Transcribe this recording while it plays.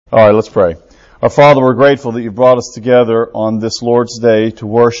All right, let's pray. Our Father, we're grateful that you've brought us together on this Lord's Day to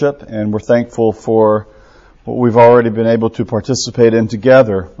worship, and we're thankful for what we've already been able to participate in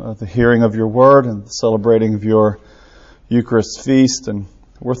together, the hearing of your word and the celebrating of your Eucharist feast. And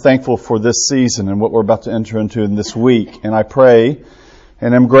we're thankful for this season and what we're about to enter into in this week. And I pray,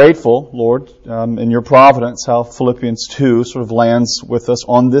 and I'm grateful, Lord, in your providence, how Philippians 2 sort of lands with us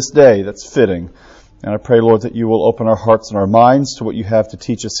on this day that's fitting. And I pray, Lord, that you will open our hearts and our minds to what you have to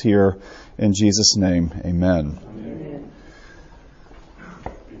teach us here. In Jesus' name, amen.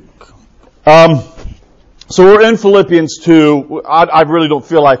 So we're in Philippians 2. I really don't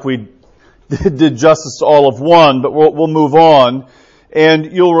feel like we did justice to all of 1, but we'll move on.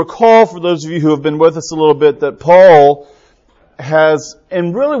 And you'll recall, for those of you who have been with us a little bit, that Paul has,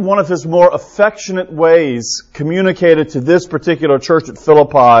 in really one of his more affectionate ways, communicated to this particular church at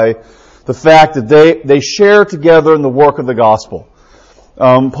Philippi the fact that they share together in the work of the gospel.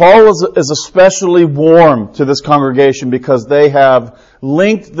 Paul is especially warm to this congregation because they have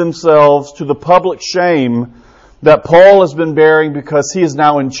linked themselves to the public shame that Paul has been bearing because he is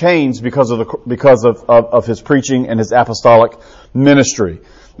now in chains because of his preaching and his apostolic ministry.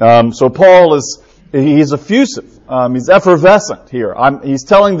 So Paul he's effusive. He's effervescent here. He's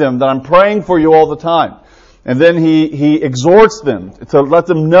telling them that I'm praying for you all the time. And then he exhorts them to let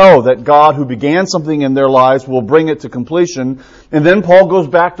them know that God, who began something in their lives, will bring it to completion. And then Paul goes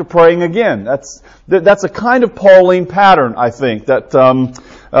back to praying again. That's a kind of Pauline pattern, I think, that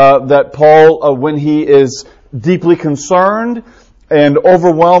Paul, when he is deeply concerned and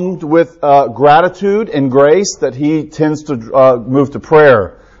overwhelmed with gratitude and grace, that he tends to move to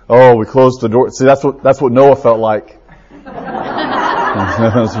prayer. Oh, we closed the door. See, that's what Noah felt like.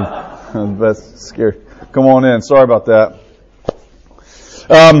 That's scary. Come on in. Sorry about that.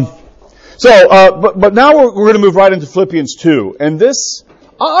 But now we're going to move right into Philippians 2. And this,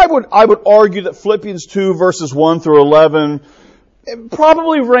 I would argue that Philippians 2 verses 1 through 11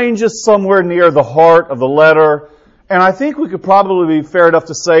 probably ranges somewhere near the heart of the letter. And I think we could probably be fair enough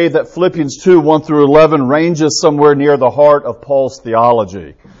to say that Philippians 2, 1 through 11 ranges somewhere near the heart of Paul's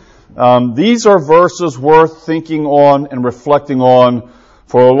theology. These are verses worth thinking on and reflecting on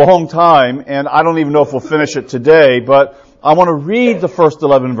for a long time, and I don't even know if we'll finish it today, but I want to read the first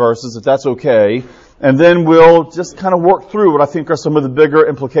 11 verses, if that's okay, and then we'll just kind of work through what I think are some of the bigger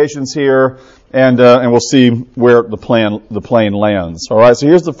implications here, and we'll see where the plane lands. All right, so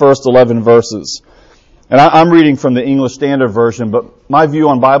here's the first 11 verses. And I'm reading from the English Standard Version, but my view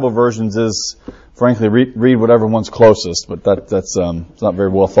on Bible versions is, frankly, read whatever one's closest, but that's not very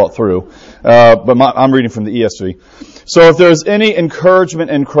well thought through. I'm reading from the ESV. So if there's any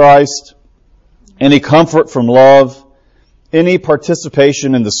encouragement in Christ, any comfort from love, any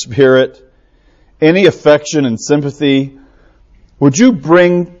participation in the Spirit, any affection and sympathy, would you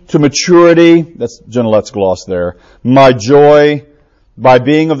bring to maturity, that's Genolette's gloss there, my joy by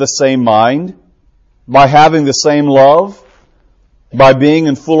being of the same mind, by having the same love, by being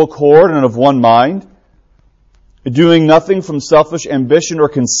in full accord and of one mind, doing nothing from selfish ambition or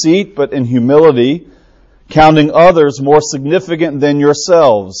conceit, but in humility, counting others more significant than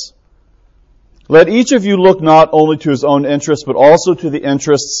yourselves. Let each of you look not only to his own interests, but also to the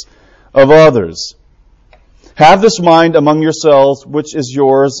interests of others. Have this mind among yourselves, which is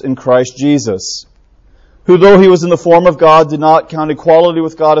yours in Christ Jesus, who, though he was in the form of God, did not count equality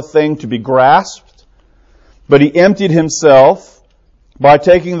with God a thing to be grasped, but he emptied himself by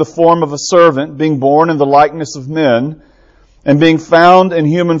taking the form of a servant, being born in the likeness of men, and being found in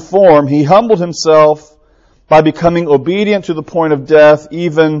human form, he humbled himself by becoming obedient to the point of death,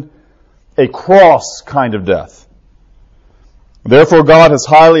 even a cross kind of death. Therefore God has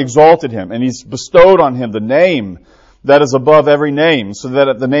highly exalted him, and he's bestowed on him the name that is above every name, so that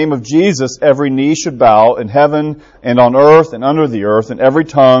at the name of Jesus every knee should bow in heaven and on earth and under the earth, and every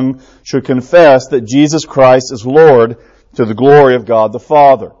tongue should confess that Jesus Christ is Lord, to the glory of God the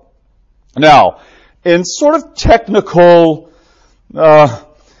Father. Now, in sort of technical,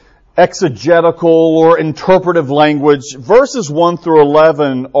 exegetical or interpretive language, verses 1 through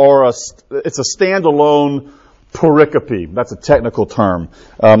 11 it's a standalone pericope. That's a technical term.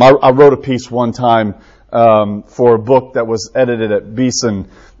 I wrote a piece one time for a book that was edited at Beeson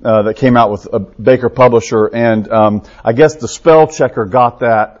that came out with a Baker publisher, and I guess the spell checker got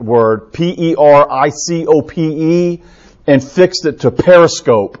that word Pericope and fixed it to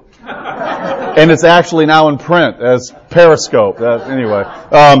periscope. And it's actually now in print as Periscope. Anyway.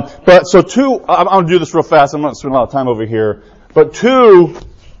 But so 2, I'm going to do this real fast. I'm not going to spend a lot of time over here. But 2,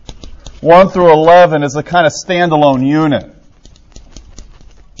 1 through 11 is a kind of standalone unit.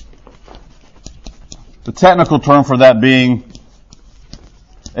 The technical term for that being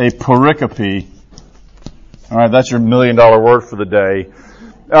a pericope. All right, that's your $1 million word for the day.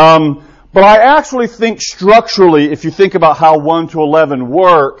 But I actually think structurally, if you think about how 1 to 11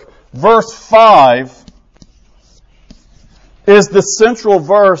 work, verse 5 is the central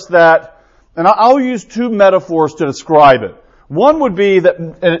verse that, and I'll use two metaphors to describe it. One would be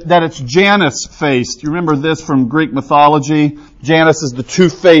that it's Janus-faced. You remember this from Greek mythology? Janus is the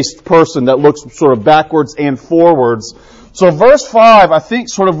two-faced person that looks sort of backwards and forwards. So verse 5, I think,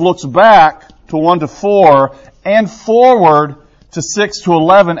 sort of looks back to 1 to 4 and forward to 6 to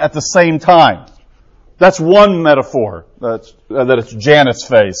 11 at the same time. That's one metaphor, that it's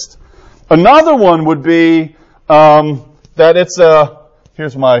Janus-faced. Another one would be that it's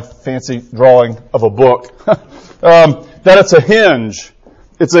here's my fancy drawing of a book, that it's a hinge.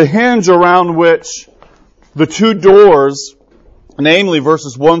 It's a hinge around which the two doors, namely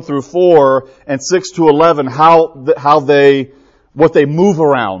verses 1 through 4 and 6 to 11, what they move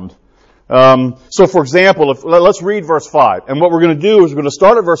around. So for example, let's read verse 5. And what we're going to do is we're going to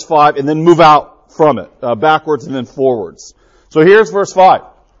start at verse 5 and then move out from it, backwards and then forwards. So here's verse 5.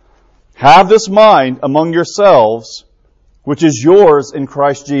 Have this mind among yourselves, which is yours in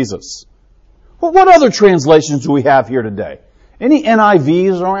Christ Jesus. Well, what other translations do we have here today? Any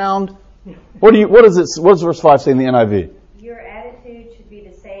NIVs around? What does verse 5 say in the NIV? Your attitude should be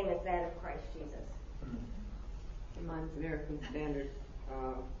the same as that of Christ Jesus. Mine's American Standard.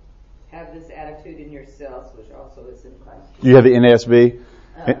 Have this attitude in yourselves, which also is in Christ Jesus. You have the NASB?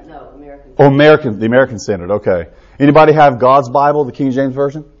 No, American Standard. Oh, the American Standard, okay. Anybody have God's Bible, the King James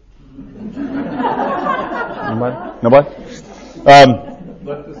Version? Anybody? Nobody?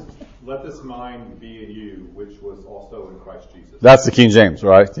 Let this mind be in you, which was also in Christ Jesus. That's the King James,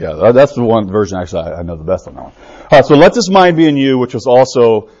 right? Yeah, that's the one version actually I know the best on that one. All right, so let this mind be in you, which was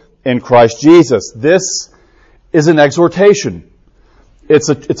also in Christ Jesus. This is an exhortation. It's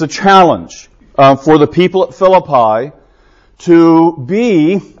a challenge for the people at Philippi to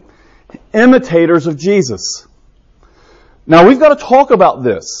be imitators of Jesus. Now we've got to talk about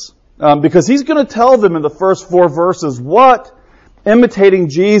this because he's going to tell them in the first 4 verses what imitating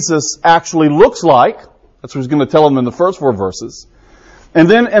Jesus actually looks like. That's what he's going to tell them in the first 4 verses. And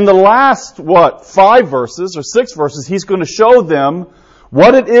then in the last, 5 verses or 6 verses, he's going to show them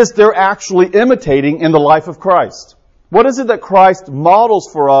what it is they're actually imitating in the life of Christ. What is it that Christ models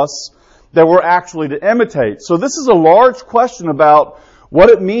for us that we're actually to imitate? So this is a large question about what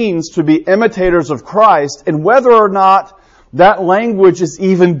it means to be imitators of Christ and whether or not that language is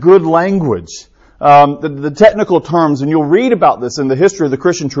even good language. The technical terms, and you'll read about this in the history of the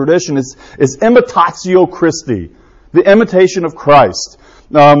Christian tradition, is imitatio Christi, the imitation of Christ,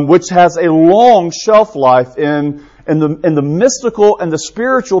 which has a long shelf life in the mystical and the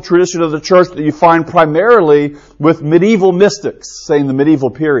spiritual tradition of the church that you find primarily with medieval mystics, say in the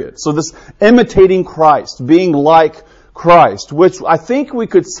medieval period. So this imitating Christ, being like Christ, which I think we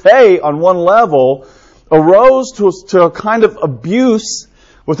could say on one level arose to a kind of abuse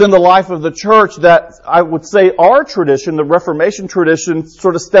within the life of the church that I would say our tradition, the Reformation tradition,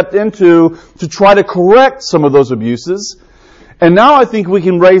 sort of stepped into to try to correct some of those abuses. And now I think we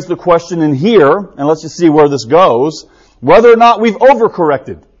can raise the question in here, and let's just see where this goes, whether or not we've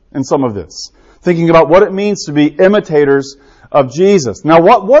overcorrected in some of this. Thinking about what it means to be imitators of Jesus. Now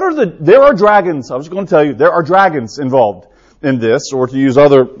there are dragons, I was going to tell you, there are dragons involved in this, or to use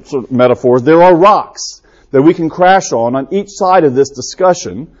other sort of metaphors, there are rocks that we can crash on each side of this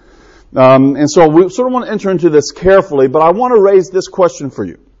discussion. And so we sort of want to enter into this carefully, but I want to raise this question for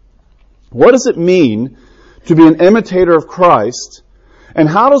you. What does it mean to be an imitator of Christ, and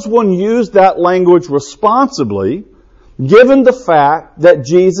how does one use that language responsibly, given the fact that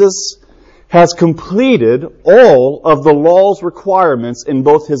Jesus has completed all of the law's requirements in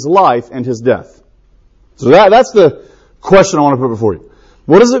both his life and his death? So that's the question I want to put before you.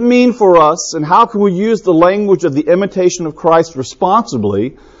 What does it mean for us, and how can we use the language of the imitation of Christ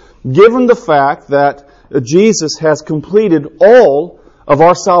responsibly, given the fact that Jesus has completed all of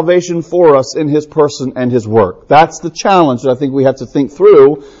our salvation for us in his person and his work? That's the challenge that I think we have to think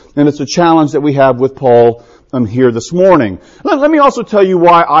through, and it's a challenge that we have with Paul here this morning. Let me also tell you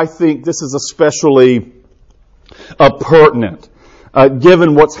why I think this is especially pertinent,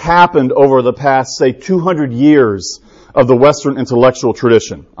 given what's happened over the past, say, 200 years of the Western intellectual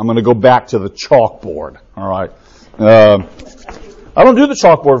tradition. I'm going to go back to the chalkboard. All right. I don't do the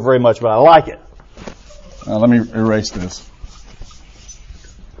chalkboard very much, but I like it. Let me erase this.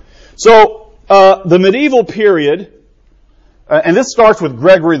 So, the medieval period, and this starts with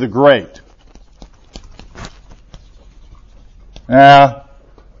Gregory the Great.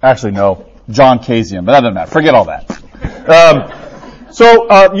 Actually, no. John Cassian, but that doesn't matter. Forget all that.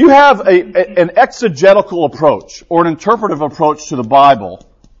 So you have an exegetical approach or an interpretive approach to the Bible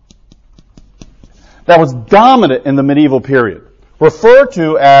that was dominant in the medieval period, referred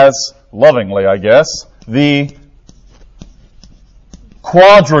to as, lovingly I guess, the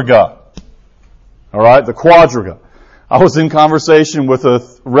quadriga. All right, the quadriga. I was in conversation with a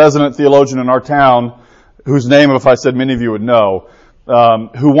resident theologian in our town, whose name, if I said, many of you would know,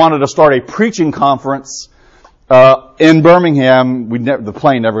 who wanted to start a preaching conference in Birmingham. The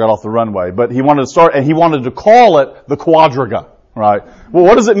plane never got off the runway, but he wanted to start, and he wanted to call it the quadriga. Right? Well,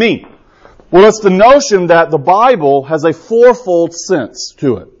 what does it mean? Well, it's the notion that the Bible has a fourfold sense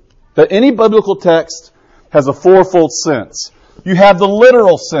to it. That any biblical text has a fourfold sense. You have the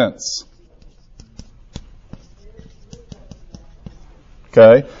literal sense.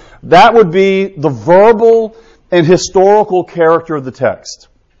 Okay? That would be the verbal and historical character of the text.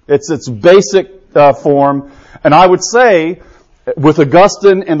 It's its basic form. And I would say, with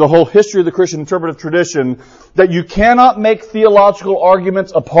Augustine and the whole history of the Christian interpretive tradition, that you cannot make theological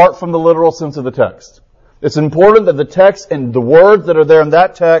arguments apart from the literal sense of the text. It's important that the text and the words that are there in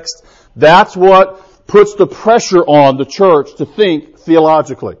that text, that's what puts the pressure on the church to think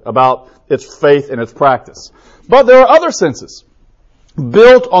theologically about its faith and its practice. But there are other senses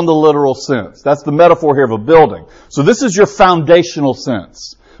built on the literal sense. That's the metaphor here of a building. So this is your foundational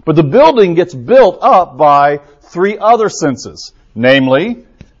sense. But the building gets built up by three other senses, namely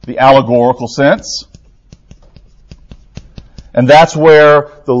the allegorical sense. And that's where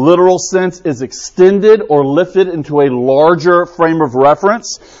the literal sense is extended or lifted into a larger frame of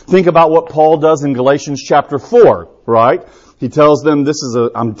reference. Think about what Paul does in Galatians chapter 4, right? He tells them,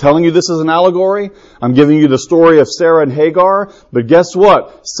 I'm telling you this is an allegory. I'm giving you the story of Sarah and Hagar. But guess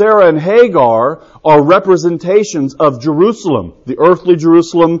what? Sarah and Hagar are representations of Jerusalem, the earthly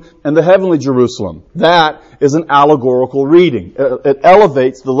Jerusalem and the heavenly Jerusalem. That is an allegorical reading. It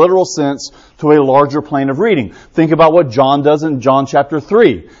elevates the literal sense to a larger plane of reading. Think about what John does in John chapter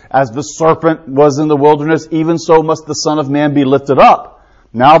 3. As the serpent was in the wilderness, even so must the Son of Man be lifted up.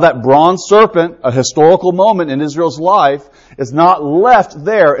 Now that bronze serpent, a historical moment in Israel's life, is not left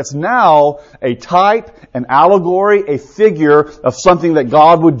there. It's now a type, an allegory, a figure of something that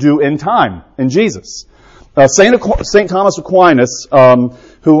God would do in time, in Jesus. St. Thomas Aquinas,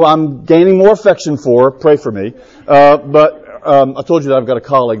 who I'm gaining more affection for, pray for me, but I told you that I've got a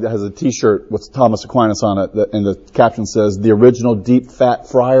colleague that has a t-shirt with Thomas Aquinas on it, and the caption says, "The original deep fat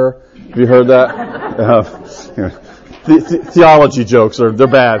friar." Have you heard that? Theology jokes they're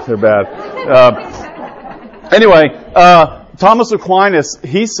bad. Anyway, Thomas Aquinas,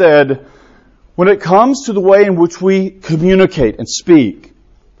 he said, when it comes to the way in which we communicate and speak,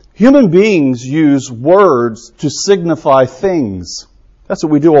 human beings use words to signify things. That's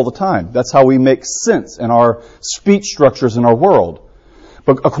what we do all the time. That's how we make sense in our speech structures in our world.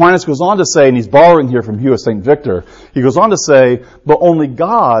 But Aquinas goes on to say, and he's borrowing here from Hugh of St. Victor, he goes on to say, but only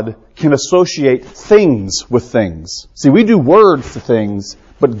God can associate things with things. See, we do words to things,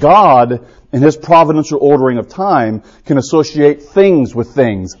 but God, in His providential ordering of time, can associate things with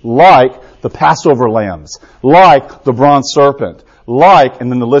things, like the Passover lambs, like the bronze serpent,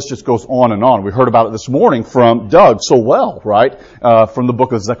 and then the list just goes on and on. We heard about it this morning from Doug so well, right? From the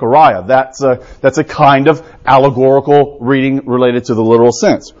book of Zechariah. That's a kind of allegorical reading related to the literal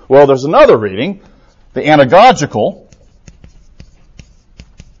sense. Well, there's another reading, the anagogical,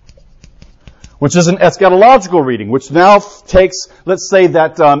 which is an eschatological reading, which now takes, let's say,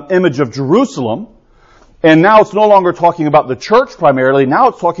 that image of Jerusalem, and now it's no longer talking about the church primarily. Now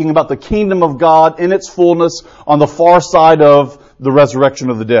it's talking about the kingdom of God in its fullness on the far side of the resurrection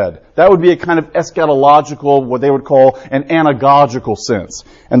of the dead. That would be a kind of eschatological, what they would call an anagogical sense.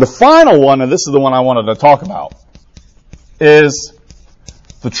 And the final one, and this is the one I wanted to talk about, is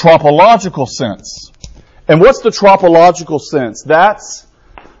the tropological sense. And what's the tropological sense? That's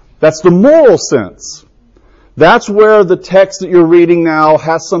the moral sense. That's where the text that you're reading now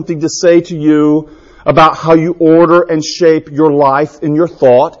has something to say to you about how you order and shape your life and your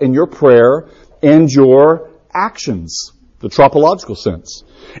thought and your prayer and your actions. The tropological sense.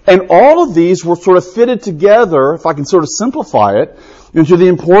 And all of these were sort of fitted together, if I can sort of simplify it, into the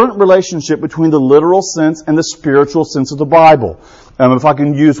important relationship between the literal sense and the spiritual sense of the Bible. If I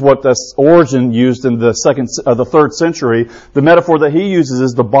can use what Origen used in the 3rd century, the metaphor that he uses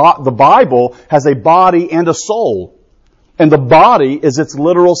is the Bible has a body and a soul. And the body is its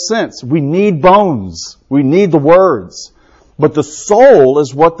literal sense. We need bones. We need the words. But the soul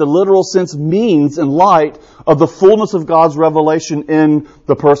is what the literal sense means in light of the fullness of God's revelation in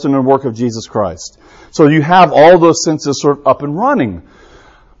the person and work of Jesus Christ. So you have all those senses sort of up and running.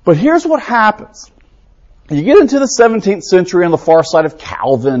 But here's what happens. You get into the 17th century on the far side of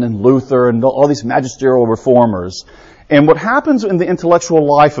Calvin and Luther and all these magisterial reformers. And what happens in the intellectual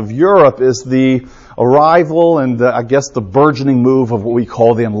life of Europe is the arrival and the burgeoning move of what we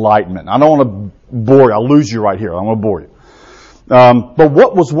call the Enlightenment. I don't want to bore you. I'll lose you right here. I don't want to bore you. But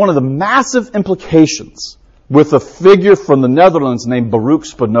what was one of the massive implications with a figure from the Netherlands named Baruch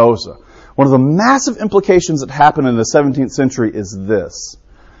Spinoza? One of the massive implications that happened in the 17th century is this.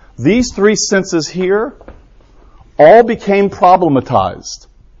 These three senses here all became problematized.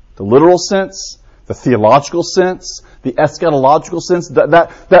 The literal sense, the theological sense, the eschatological sense,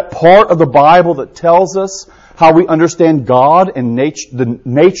 that part of the Bible that tells us how we understand God and the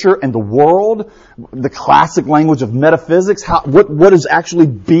nature and the world, the classic language of metaphysics, what is actually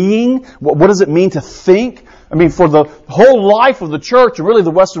being, what does it mean to think? I mean, for the whole life of the church and really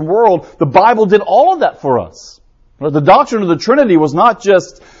the Western world, the Bible did all of that for us. The doctrine of the Trinity was not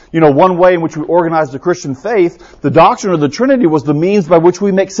just, one way in which we organized the Christian faith. The doctrine of the Trinity was the means by which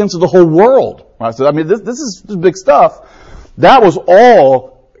we make sense of the whole world. Right? So, this is big stuff. That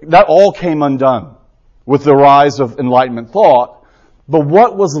all came undone with the rise of Enlightenment thought. But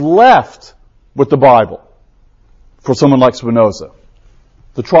what was left with the Bible for someone like Spinoza?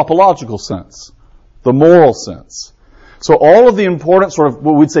 The tropological sense, the moral sense. So all of the important sort of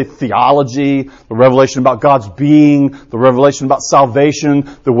what we'd say theology, the revelation about God's being, the revelation about salvation,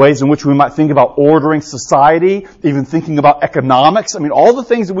 the ways in which we might think about ordering society, even thinking about economics. All the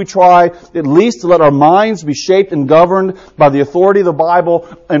things that we try at least to let our minds be shaped and governed by the authority of the Bible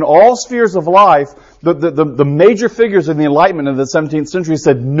in all spheres of life. The major figures in the Enlightenment of the 17th century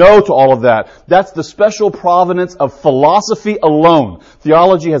said no to all of that. That's the special provenance of philosophy alone.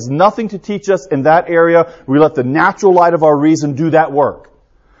 Theology has nothing to teach us in that area. We let the natural light of our reason do that work.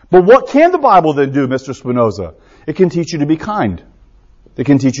 But what can the Bible then do, Mr. Spinoza? It can teach you to be kind. It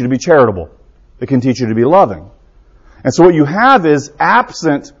can teach you to be charitable. It can teach you to be loving. And so what you have is,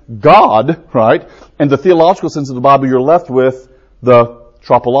 absent God, right, and the theological sense of the Bible, you're left with the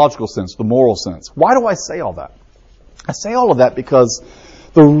tropological sense, the moral sense. Why do I say all that? I say all of that because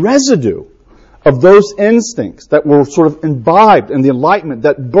the residue of those instincts that were sort of imbibed in the Enlightenment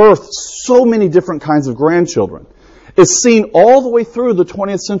that birthed so many different kinds of grandchildren is seen all the way through the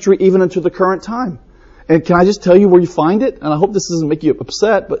 20th century, even into the current time. And can I just tell you where you find it? And I hope this doesn't make you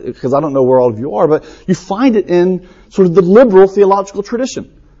upset, because I don't know where all of you are, but you find it in sort of the liberal theological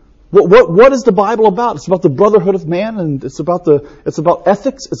tradition. What is the Bible about? It's about the brotherhood of man, and it's about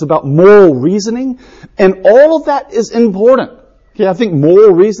ethics, it's about moral reasoning, and all of that is important. Okay, I think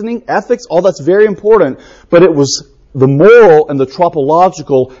moral reasoning, ethics, all that's very important, but it was the moral and the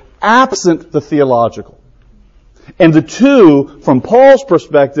tropological absent the theological. And the two, from Paul's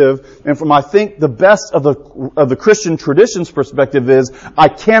perspective, and from I think the best of the Christian tradition's perspective, is I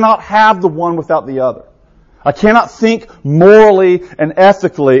cannot have the one without the other. I cannot think morally and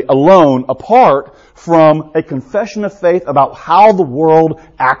ethically alone apart from a confession of faith about how the world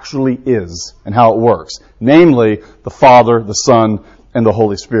actually is and how it works. Namely, the Father, the Son, and the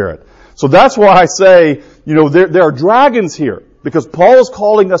Holy Spirit. So that's why I say, there are dragons here. Because Paul is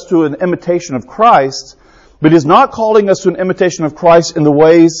calling us to an imitation of Christ, but he's not calling us to an imitation of Christ in the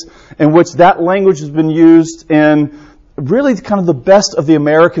ways in which that language has been used in really kind of the best of the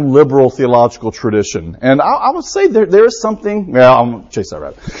American liberal theological tradition. And I would say there is something, I'm going to chase that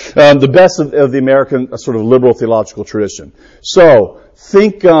rabbit. The best of the American sort of liberal theological tradition. So,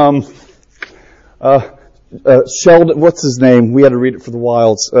 think, Sheldon, what's his name? We had to read it for the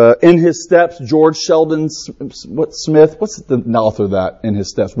Wilds. In His Steps, George Sheldon Smith. What's the author of that, In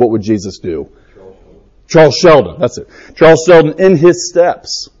His Steps? What would Jesus do? Charles Sheldon, that's it. Charles Sheldon, In His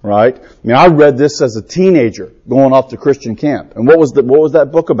Steps, right? I read this as a teenager going off to Christian camp. And what was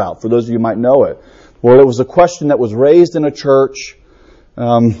that book about, for those of you who might know it? Well, it was a question that was raised in a church.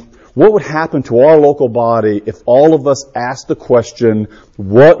 What would happen to our local body if all of us asked the question,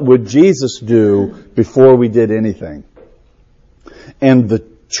 what would Jesus do before we did anything? And the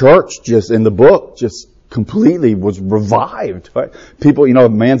church in the book completely was revived. Right? People, a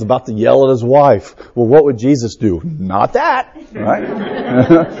man's about to yell at his wife. Well, what would Jesus do? Not that, right?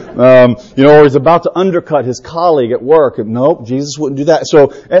 Or he's about to undercut his colleague at work. Nope, Jesus wouldn't do that.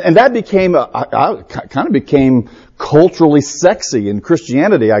 So, and that became, kind of became culturally sexy in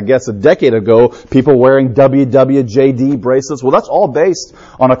Christianity, I guess, a decade ago. People wearing WWJD bracelets. Well, that's all based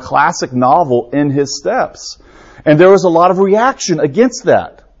on a classic novel, In His Steps. And there was a lot of reaction against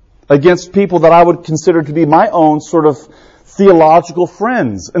that. Against people that I would consider to be my own sort of theological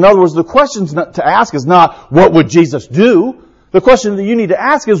friends. In other words, the question to ask is not, what would Jesus do? The question that you need to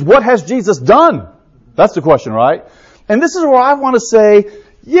ask is, what has Jesus done? That's the question, right? And this is where I want to say,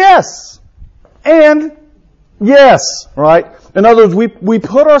 yes, and Yes, right? In other words, we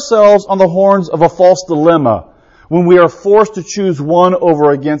put ourselves on the horns of a false dilemma when we are forced to choose one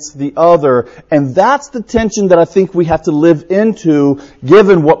over against the other. And that's the tension that I think we have to live into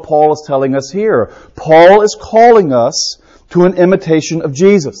given what Paul is telling us here. Paul is calling us to an imitation of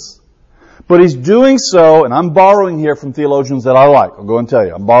Jesus. But he's doing so, and I'm borrowing here from theologians that I like. I'll go and tell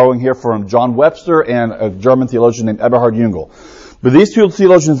you. I'm borrowing here from John Webster and a German theologian named Eberhard Jungel. But these two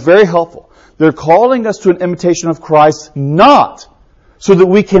theologians are very helpful. They're calling us to an imitation of Christ not so that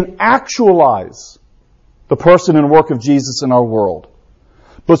we can actualize the person and work of Jesus in our world,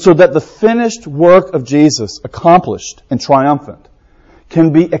 but so that the finished work of Jesus, accomplished and triumphant,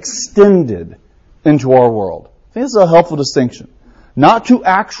 can be extended into our world. I think this is a helpful distinction. Not to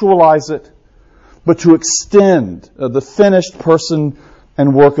actualize it, but to extend the finished person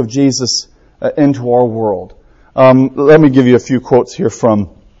and work of Jesus into our world. Let me give you a few quotes here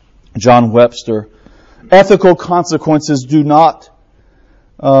from John Webster. Ethical consequences do not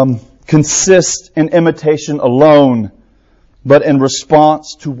consist in imitation alone, but in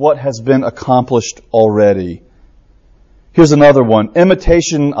response to what has been accomplished already. Here's another one.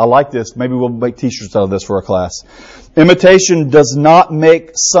 Imitation, I like this. Maybe we'll make t-shirts out of this for our class. Imitation does not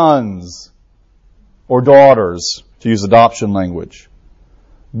make sons or daughters, to use adoption language.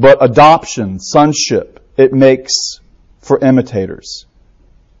 But adoption, sonship, it makes for imitators.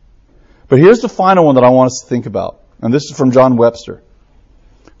 But here's the final one that I want us to think about. And this is from John Webster.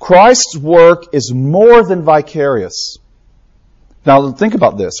 Christ's work is more than vicarious. Now think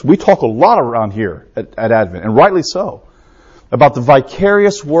about this. We talk a lot around here at Advent, and rightly so, about the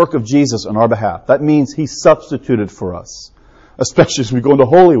vicarious work of Jesus on our behalf. That means He substituted for us. Especially as we go into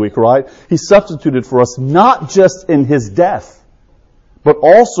Holy Week, right? He substituted for us not just in His death, but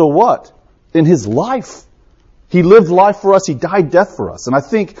also what? In His life. He lived life for us. He died death for us. And I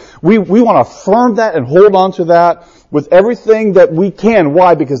think we want to affirm that and hold on to that with everything that we can.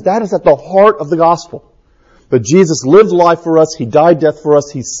 Why? Because that is at the heart of the gospel. But Jesus lived life for us. He died death for us.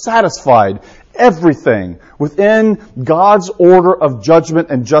 He satisfied everything within God's order of judgment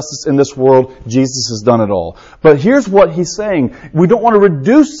and justice in this world. Jesus has done it all. But here's what He's saying. We don't want to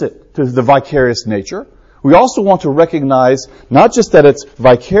reduce it to the vicarious nature. We also want to recognize not just that it's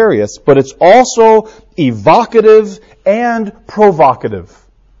vicarious, but it's also evocative and provocative.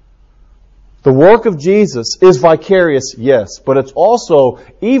 The work of Jesus is vicarious, yes, but it's also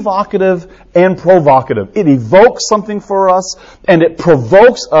evocative and provocative. It evokes something for us, and it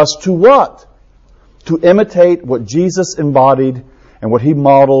provokes us to what? To imitate what Jesus embodied and what He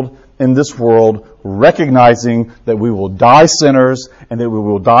modeled in this world, recognizing that we will die sinners and that we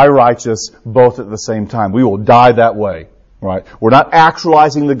will die righteous both at the same time. We will die that way, right? We're not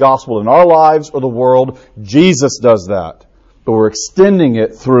actualizing the gospel in our lives or the world. Jesus does that. But we're extending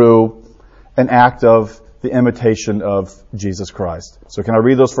it through an act of the imitation of Jesus Christ. So can I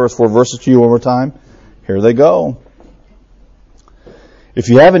read those first 4 verses to you one more time? Here they go. If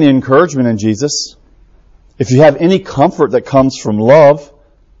you have any encouragement in Jesus, if you have any comfort that comes from love,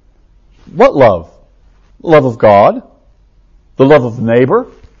 what love? The love of God, the love of the neighbor,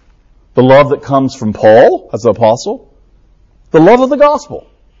 the love that comes from Paul as an apostle, the love of the gospel.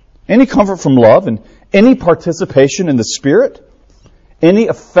 Any comfort from love and any participation in the Spirit, any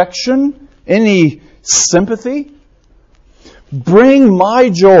affection, any sympathy. Bring my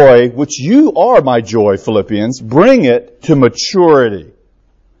joy, which you are my joy, Philippians, bring it to maturity.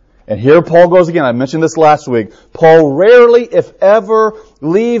 And here Paul goes again. I mentioned this last week. Paul rarely, if ever,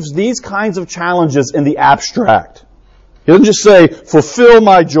 leaves these kinds of challenges in the abstract. He doesn't just say, fulfill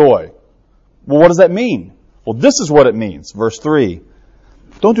my joy. Well, what does that mean? Well, this is what it means. Verse 3.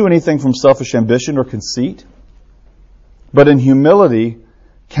 Don't do anything from selfish ambition or conceit, but in humility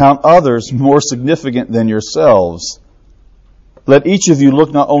count others more significant than yourselves. Let each of you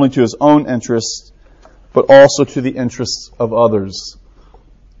look not only to his own interests, but also to the interests of others.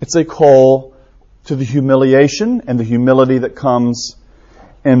 It's a call to the humiliation and the humility that comes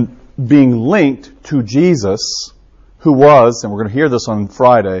in being linked to Jesus, who was, and we're going to hear this on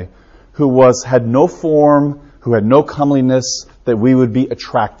Friday, who had no form, who had no comeliness, that we would be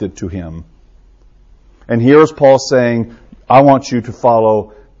attracted to Him. And here is Paul saying, I want you to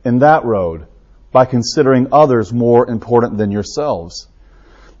follow in that road by considering others more important than yourselves.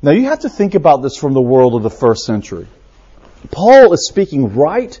 Now you have to think about this from the world of the first century. Paul is speaking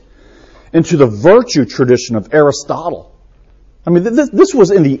right into the virtue tradition of Aristotle. I mean, this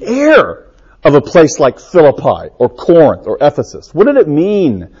was in the air of a place like Philippi or Corinth or Ephesus. What did it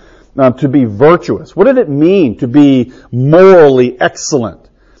mean to be virtuous? What did it mean to be morally excellent?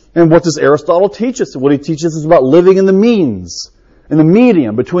 And what does Aristotle teach us? What he teaches us about living in the means, in the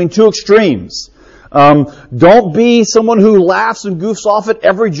medium, between two extremes. Don't be someone who laughs and goofs off at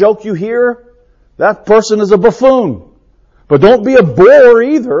every joke you hear. That person is a buffoon. But don't be a bore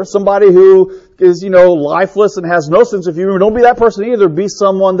either. Somebody who is, lifeless and has no sense of humor. Don't be that person either. Be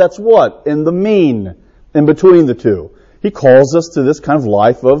someone that's what? In the mean, in between the two. He calls us to this kind of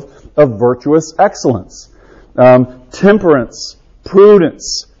life of virtuous excellence. Temperance,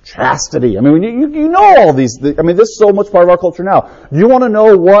 prudence, chastity. I mean, you know all these. I mean, this is so much part of our culture now. Do you want to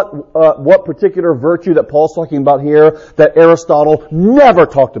know what particular virtue that Paul's talking about here that Aristotle never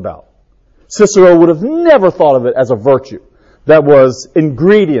talked about? Cicero would have never thought of it as a virtue that was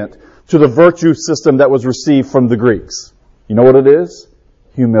ingredient to the virtue system that was received from the Greeks. You know what it is?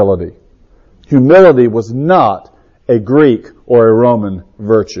 Humility. Humility was not a Greek or a Roman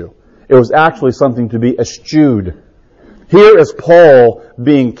virtue. It was actually something to be eschewed. Here is Paul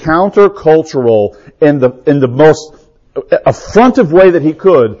being countercultural in the most affrontive way that he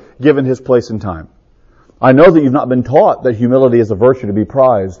could, given his place and time. I know that you've not been taught that humility is a virtue to be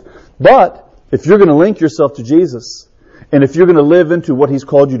prized, but if you're going to link yourself to Jesus, and if you're going to live into what He's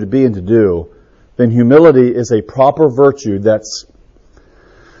called you to be and to do, then humility is a proper virtue that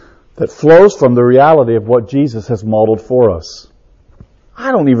flows from the reality of what Jesus has modeled for us.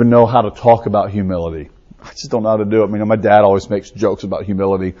 I don't even know how to talk about humility. I just don't know how to do it. I mean, my dad always makes jokes about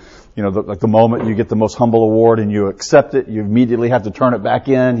humility. Like the moment you get the most humble award and you accept it, you immediately have to turn it back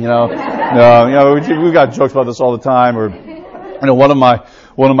in. We've got jokes about this all the time. Or,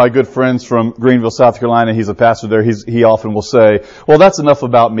 one of my good friends from Greenville, South Carolina, he's a pastor there. He often will say, "Well, that's enough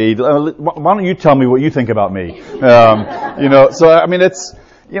about me. Why don't you tell me what you think about me?" So I mean,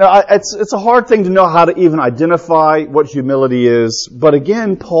 it's a hard thing to know how to even identify what humility is. But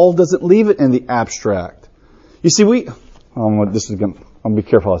again, Paul doesn't leave it in the abstract. You see, I'll be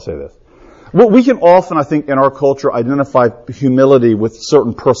careful how I say this. Well, we can often, I think, in our culture, identify humility with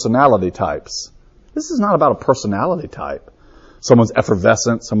certain personality types. This is not about a personality type. Someone's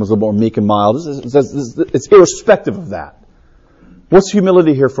effervescent, someone's a little more meek and mild. It's irrespective of that. What's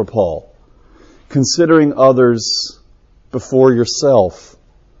humility here for Paul? Considering others before yourself.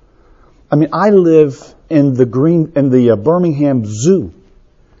 I mean, I live in the Birmingham Zoo,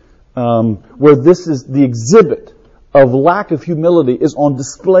 where this is the exhibit of lack of humility is on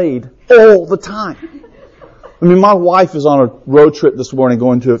display all the time. I mean, my wife is on a road trip this morning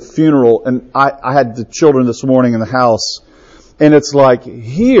going to a funeral, and I had the children this morning in the house, and it's like,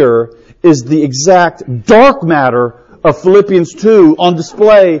 here is the exact dark matter of Philippians 2 on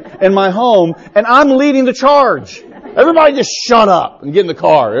display in my home, and I'm leading the charge. Everybody just shut up and get in the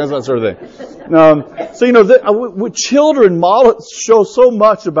car. That sort of thing. Children show so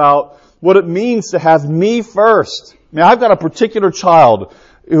much about what it means to have me first. I mean, I've got a particular child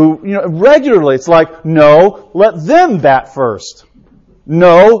who, regularly it's like, no, let them bat first.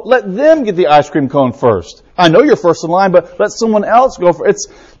 No, let them get the ice cream cone first. I know you're first in line, but let someone else go first.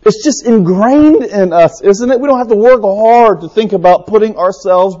 It's just ingrained in us, isn't it? We don't have to work hard to think about putting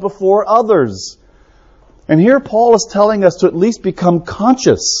ourselves before others. And here Paul is telling us to at least become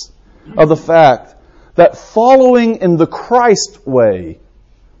conscious of the fact that following in the Christ way,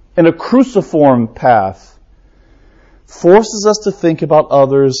 in a cruciform path, forces us to think about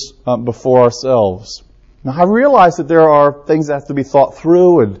others before ourselves. Now, I realize that there are things that have to be thought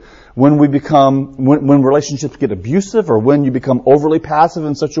through, and when relationships get abusive, or when you become overly passive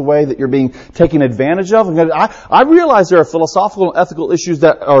in such a way that you're being taken advantage of. I realize there are philosophical and ethical issues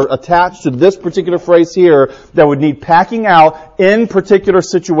that are attached to this particular phrase here that would need packing out in particular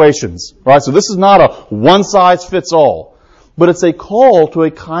situations. Right? So this is not a one-size-fits-all, but it's a call to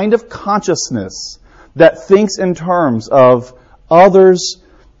a kind of consciousness that thinks in terms of others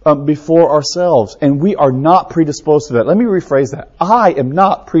before ourselves. And we are not predisposed to that. Let me rephrase that. I am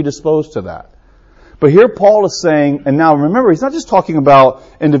not predisposed to that. But here Paul is saying, and now remember, he's not just talking about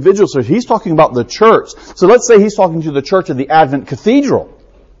individuals, he's talking about the church. So let's say he's talking to the church of the Advent Cathedral.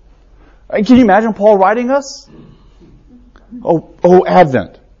 Can you imagine Paul writing us? Oh,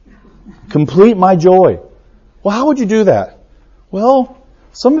 Advent. Complete my joy. Well, how would you do that? Well,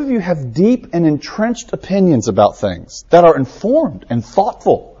 some of you have deep and entrenched opinions about things that are informed and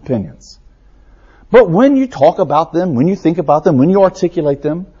thoughtful opinions. But when you talk about them, when you think about them, when you articulate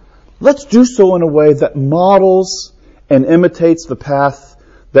them, let's do so in a way that models and imitates the path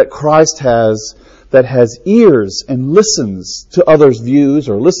that Christ has, that has ears and listens to others' views,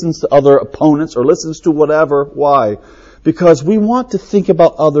 or listens to other opponents, or listens to whatever. Why? Because we want to think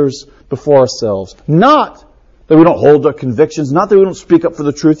about others before ourselves. Not that we don't hold our convictions, not that we don't speak up for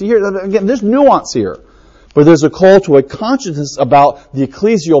the truth. Here, again, there's nuance here. But there's a call to a consciousness about the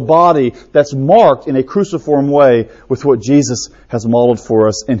ecclesial body that's marked in a cruciform way with what Jesus has modeled for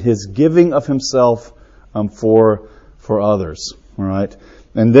us in His giving of Himself for others. All right?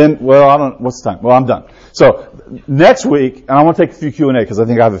 And then, what's the time? Well, I'm done. So, next week, and I want to take a few Q&A because I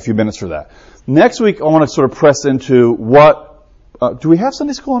think I have a few minutes for that. Next week, I want to sort of press into what, do we have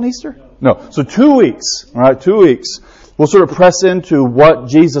Sunday school on Easter? No. So 2 weeks, all right, 2 weeks. We'll sort of press into what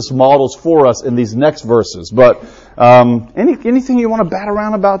Jesus models for us in these next verses. But anything you want to bat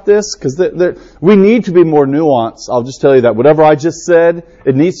around about this? Because we need to be more nuanced. I'll just tell you that. Whatever I just said,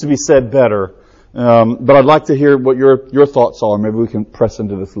 it needs to be said better. But I'd like to hear what your thoughts are. Maybe we can press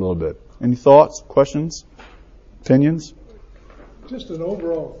into this a little bit. Any thoughts, questions, opinions? Just an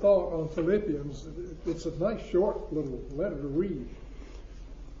overall thought on Philippians. It's a nice short little letter to read.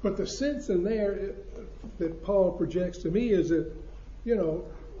 But the sense in there that Paul projects to me is that,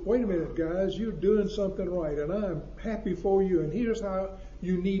 wait a minute, guys, you're doing something right, and I'm happy for you, and here's how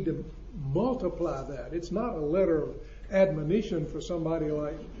you need to multiply that. It's not a letter of admonition for somebody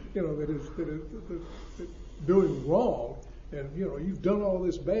like, that is doing wrong, and, you've done all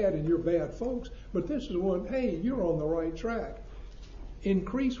this bad, and you're bad folks, but this is one, hey, you're on the right track.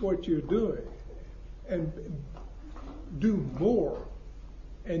 Increase what you're doing, and do more,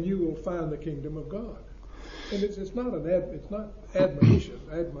 and you will find the kingdom of God. And it's not admonition,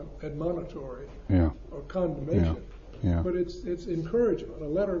 admonitory, or condemnation, but it's encouragement, a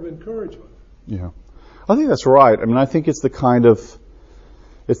letter of encouragement. Yeah, I think that's right. I mean, I think it's the kind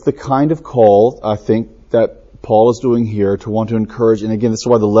of call I think that Paul is doing here to want to encourage. And again, this is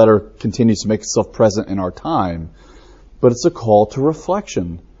why the letter continues to make itself present in our time. But it's a call to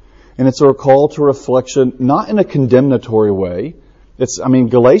reflection, and it's a call to reflection not in a condemnatory way.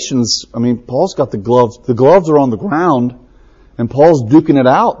 Galatians, Paul's got the gloves. The gloves are on the ground, and Paul's duking it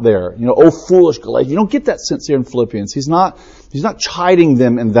out there. Oh, foolish Galatians. You don't get that sense here in Philippians. He's not chiding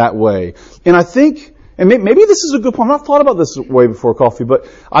them in that way. And I think, and maybe this is a good point. I've not thought about this way before coffee, but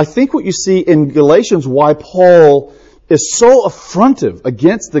I think what you see in Galatians, why Paul is so affrontive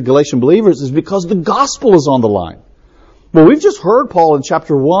against the Galatian believers, is because the gospel is on the line. Well, we've just heard Paul in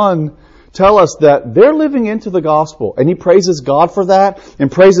chapter 1 tell us that they're living into the gospel, and he praises God for that,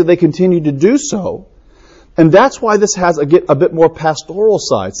 and prays that they continue to do so. And that's why this has a bit more pastoral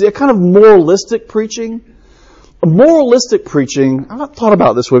side. See, a kind of moralistic preaching. Moralistic preaching, I've not thought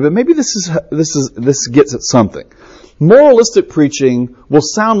about it this way, but maybe this gets at something. Moralistic preaching will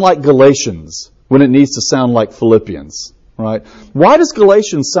sound like Galatians when it needs to sound like Philippians, right? Why does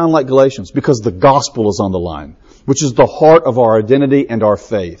Galatians sound like Galatians? Because the gospel is on the line, which is the heart of our identity and our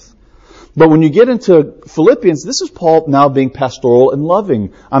faith. But when you get into Philippians, this is Paul now being pastoral and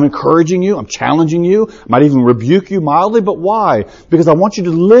loving. I'm encouraging you. I'm challenging you. I might even rebuke you mildly. But why? Because I want you to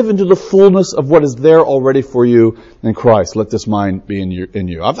live into the fullness of what is there already for you in Christ. Let this mind be in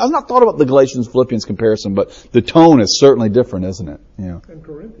you. I've not thought about the Galatians-Philippians comparison, but the tone is certainly different, isn't it? Yeah.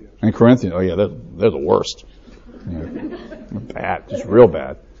 And Corinthians. Oh, yeah, they're the worst. Yeah. Bad. Just real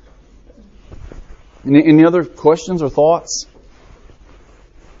bad. Any other questions or thoughts?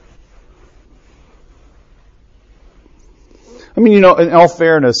 In all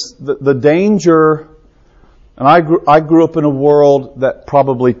fairness, the danger, and I grew up in a world that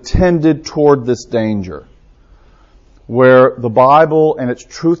probably tended toward this danger, where the Bible and its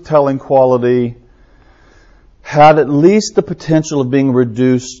truth-telling quality had at least the potential of being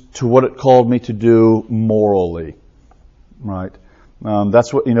reduced to what it called me to do morally, right?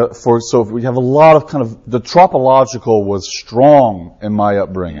 That's what, so we have a lot of the tropological was strong in my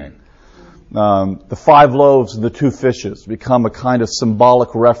upbringing. The 5 loaves and the 2 fishes become a kind of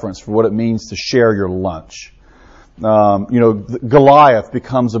symbolic reference for what it means to share your lunch. Goliath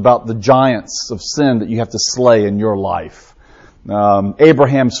becomes about the giants of sin that you have to slay in your life.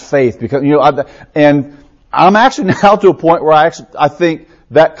 Abraham's faith becomes, and I'm actually now to a point where I think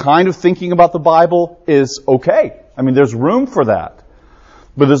that kind of thinking about the Bible is okay. There's room for that.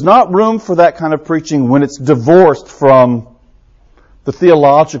 But there's not room for that kind of preaching when it's divorced from the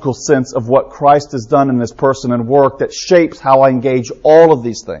theological sense of what Christ has done in this person and work that shapes how I engage all of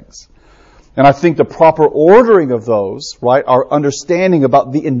these things. And I think the proper ordering of those, right, our understanding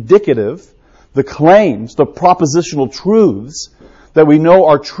about the indicative, the claims, the propositional truths that we know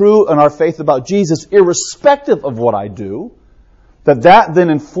are true in our faith about Jesus, irrespective of what I do, that then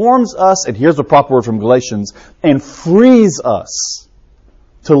informs us, and here's the proper word from Galatians, and frees us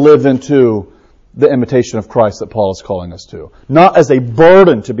to live into the imitation of Christ that Paul is calling us to. Not as a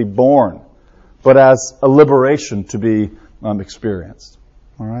burden to be borne, but as a liberation to be experienced.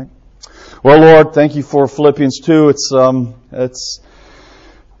 All right? Well, Lord, thank you for Philippians 2.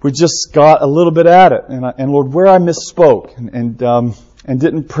 we just got a little bit at it. And Lord, where I misspoke and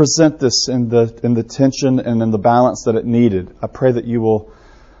didn't present this in the tension and in the balance that it needed, I pray that you will,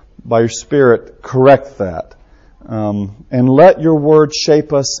 by your Spirit, correct that. And let your word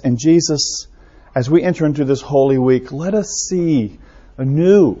shape us. And Jesus, as we enter into this Holy Week, let us see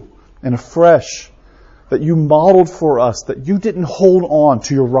anew and afresh that you modeled for us, that you didn't hold on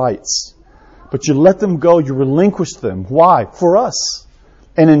to your rights, but you let them go, you relinquished them. Why? For us.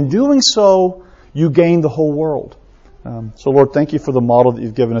 And in doing so, you gained the whole world. So Lord, thank you for the model that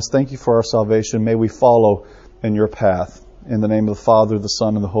you've given us. Thank you for our salvation. May we follow in your path. In the name of the Father, the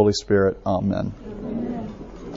Son, and the Holy Spirit. Amen.